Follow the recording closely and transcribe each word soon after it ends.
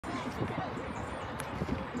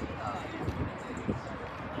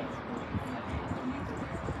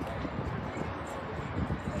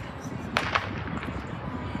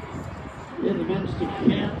to Kent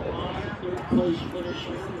Meyer, third place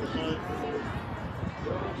finisher was on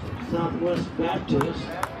Southwest Baptist.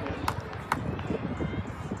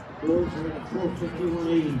 Those are at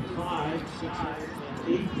 451.85,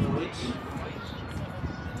 608 points.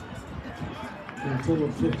 And a total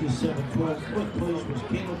of 57.12. Fourth place was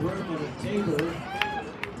Caleb Bergman at Taylor.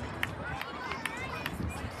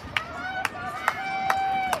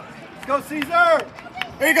 Let's go, Caesar!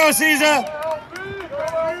 Here you go, Caesar!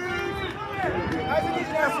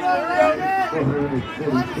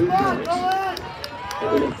 442 points.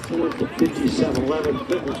 And then fourth to 57.11.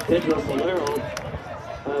 Fifth was Pedro Valero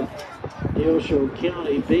of Neosho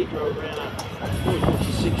County. Pedro ran a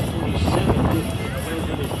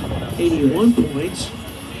 456.27, 81 points.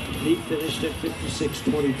 He finished at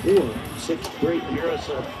 56.24. Sixth, Great Harris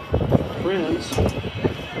of Friends.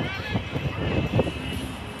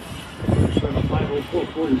 From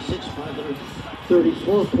 504.46,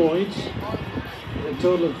 534 points. And a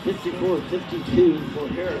total of 54.52 for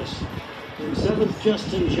Harris. And seventh,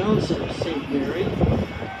 Justin Johnson of St. Mary. He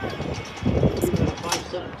ran a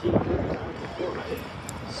 517,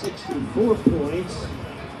 464 points.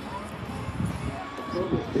 A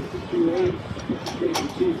total of 52.8,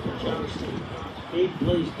 52 for Johnston. Eighth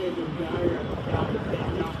place, David Dyer of Calvin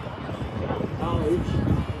College.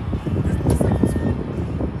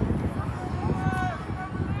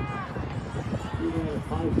 He ran a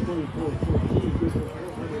 524.14, with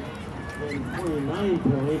 429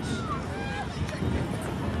 points.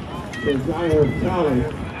 For Dyer of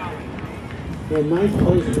College. And ninth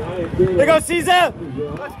place, Wyatt Davis. Here we go, Caesar!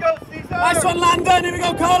 Let's go, Caesar! Nice one, Landon! Here we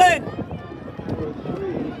go, Colin!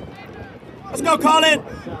 Let's go, Colin!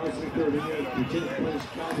 1,038 for 10th place,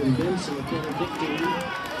 Calvin Benson at 10-15.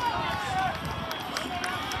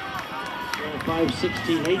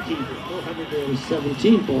 516.18 for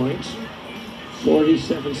 417 points.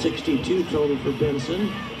 47.62 total for Benson.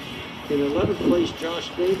 In 11th place, Josh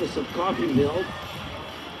Davis of Coffeyville.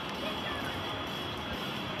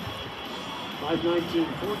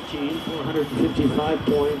 519.14, 455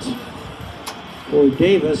 points for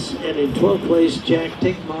Davis. And in 12th place, Jack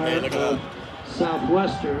Tickmeyer of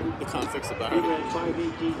Southwestern. I can't fix it He ran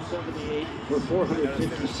 518.78 for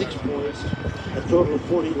 456 points. A total of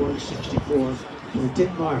 41.64 for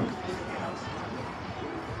Tickmeyer.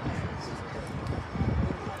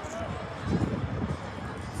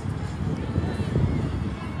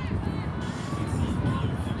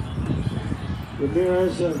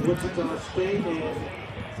 Ramirez of Wichita State and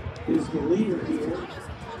is the leader here.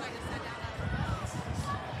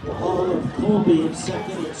 The Hall of Colby in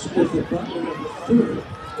second and Smith and Butler in third.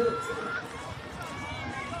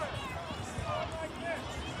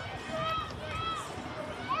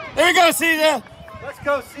 Here we go, Caesar! Let's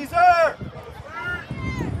go, Caesar!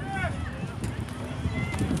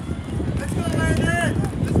 Let's go, Landon!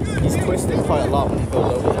 He's twisted quite a lot when he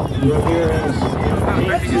goes over there. Ramirez.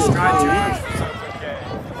 Maybe just try too much.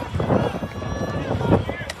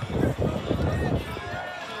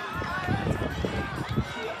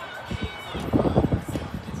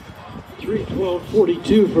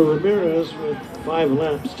 3:12.42 for Ramirez with 5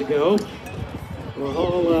 laps to go.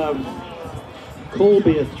 Rahal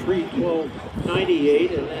Colby at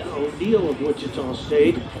 3:12.98, and then O'Neill of Wichita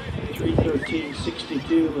State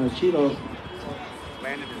 3:13.62. Machilo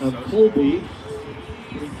of Colby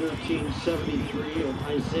 3:13.73 of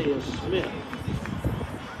Isaiah Smith.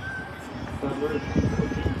 Butler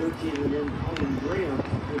 13, and then Colin Graham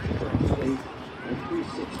of Wichita State at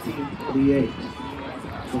 3:16.48.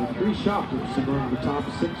 So 3 shoppers among the top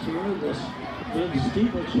 6 here in this men's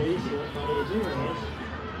steeplechase. Ramirez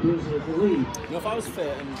is in the lead. You know, if I was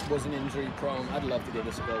fit and wasn't injury prone, I'd love to give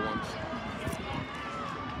this a go once.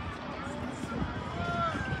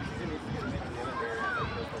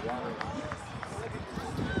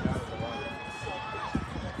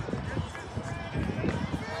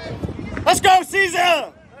 Let's go,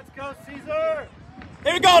 Caesar! Let's go, Caesar!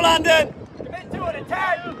 Here we go, Landon! Commit to it,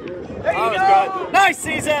 attack! There Oh, you it's go! good. Nice,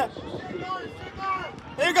 Caesar!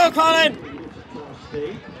 Here you go, Colin!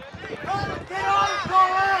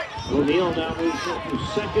 O'Neill now moves into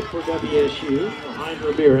second for WSU behind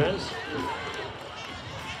Ramirez.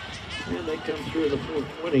 And they come through the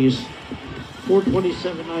 420s.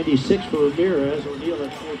 427.96 for Ramirez. O'Neill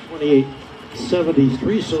at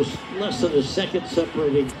 428.73. So less than a second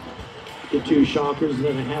separating the 2 shockers,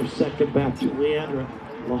 then a half second back to Leandra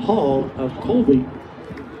Lahal of Colby.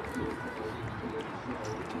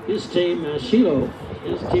 His teammate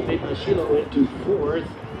Machilo went to 4th.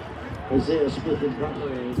 Isaiah Smith and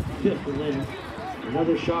Butler in 5th, and then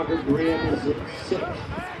another shocker, Graham is at 6th.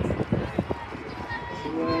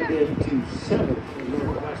 led into 7th in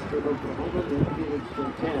Northwestern Oklahoma, then Phoenix to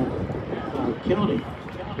 10, County.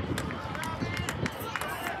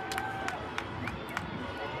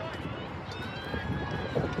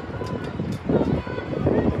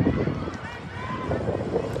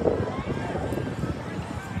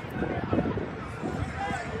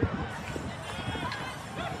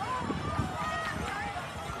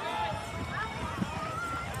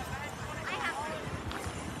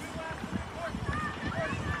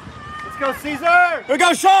 Go, Caesar! Here we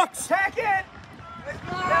go, Sharks! Attack it!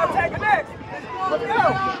 Now attack the next! Let's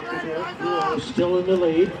go! Still in the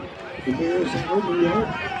lead. Here's O'Neal.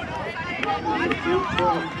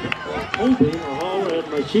 From Colby, Hall, and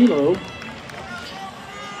Machilo.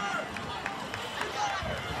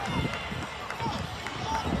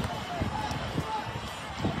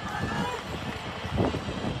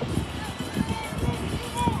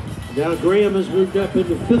 Now Graham has moved up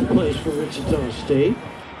into 5th place for Wichita State.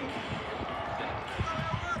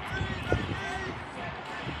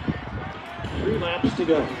 Laps to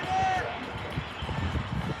go.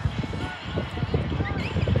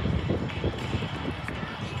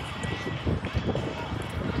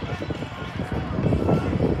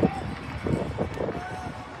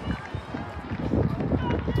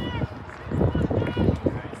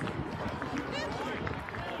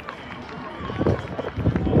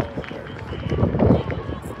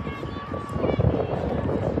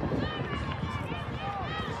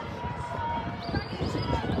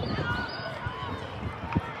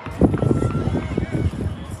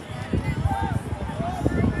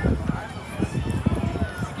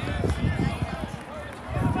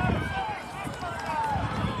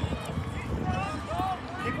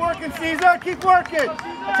 Caesar, keep working!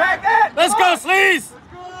 Attack that! Let's go, Sleaze!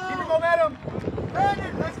 Keep the momentum!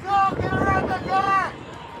 Brandon, let's go! Get around the guy!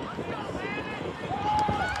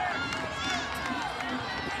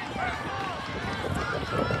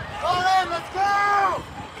 Colin, let's go!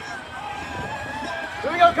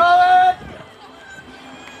 Here we go, Colin!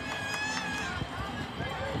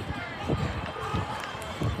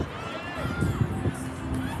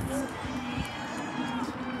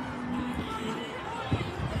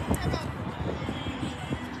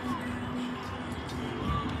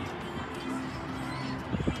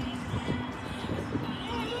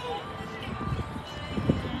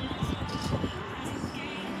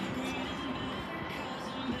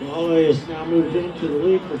 Walleye has now moved into the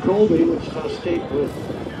lead for Colby. Wichita State with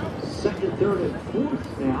 2nd, 3rd, and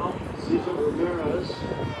 4th now. Cesar Ramirez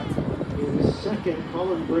in 2nd,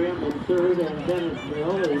 Colin Graham in 3rd, and Bennett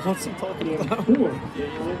Mill is What's he talking in about? 4th.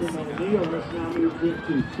 And Landon O'Neal has now moved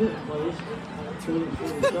into 5th place. The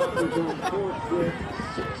Shockers on 4th with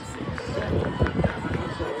 6th, 7th.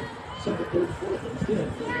 So 2nd, 3rd, 4th, and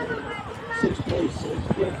 5th. 6th place is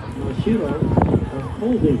 5th. Machilo of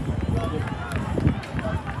Colby.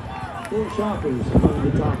 4 Shockers among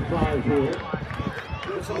the top 5 here.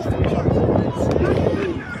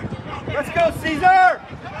 Let's go, Caesar!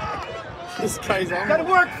 This guy's on. Gotta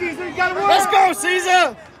work, Caesar! You gotta work! Let's go,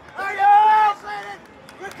 Caesar! Hurry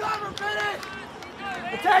recover, finish!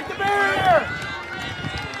 Attack the barrier!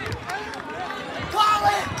 Call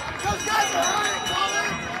it! Those guys are hurting, call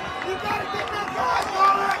it! You gotta get that guy,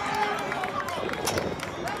 call it!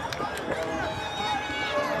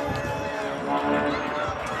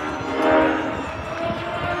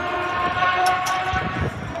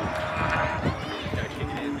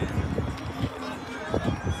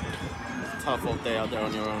 Tough all day out there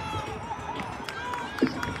on your own.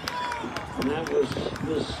 And that was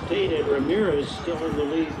misstated. Ramirez still in the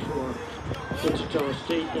lead for Wichita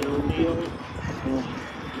State, and O'Neal.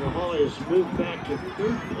 Mahal has moved back to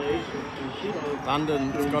 3rd place.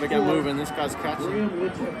 London's got to get moving. This guy's catching. Graham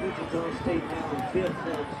Wichita State now in 5th.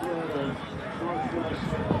 That's Northwest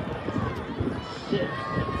 6th.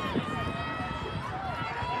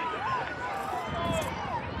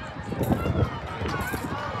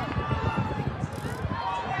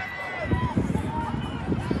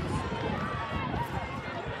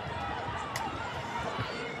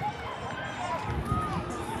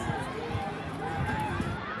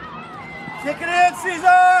 Kick it in,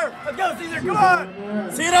 Caesar! Let's go, Caesar, come on!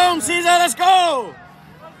 See it home, Caesar, let's go!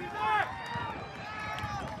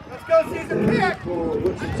 Let's go, Caesar, kick! For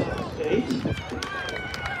Wichita State.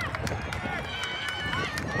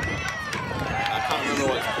 I can't remember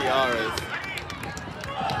what his PR is.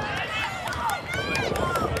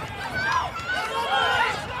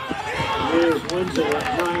 Here's Winslow at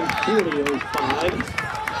 9:40.05.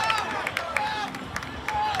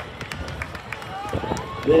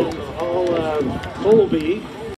 Then all Colby